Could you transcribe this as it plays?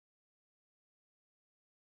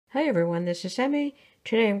Hi everyone, this is Emmy.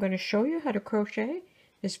 Today I'm going to show you how to crochet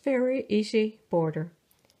this very easy border.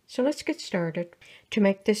 So let's get started. To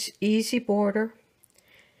make this easy border,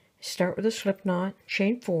 start with a slip knot,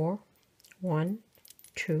 chain 4, 1,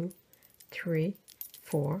 2, 3,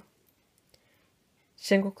 4,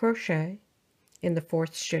 single crochet in the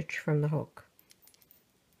 4th stitch from the hook.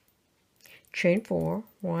 Chain 4,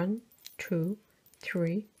 1, 2,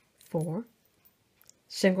 3, 4,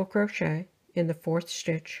 single crochet in the 4th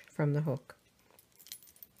stitch from the hook.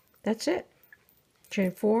 That's it.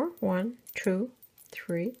 Chain 4, 1, 2,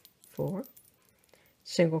 3, 4,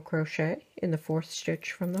 single crochet in the 4th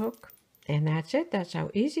stitch from the hook. And that's it. That's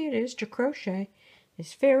how easy it is to crochet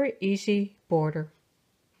this very easy border.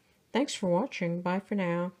 Thanks for watching. Bye for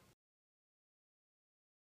now.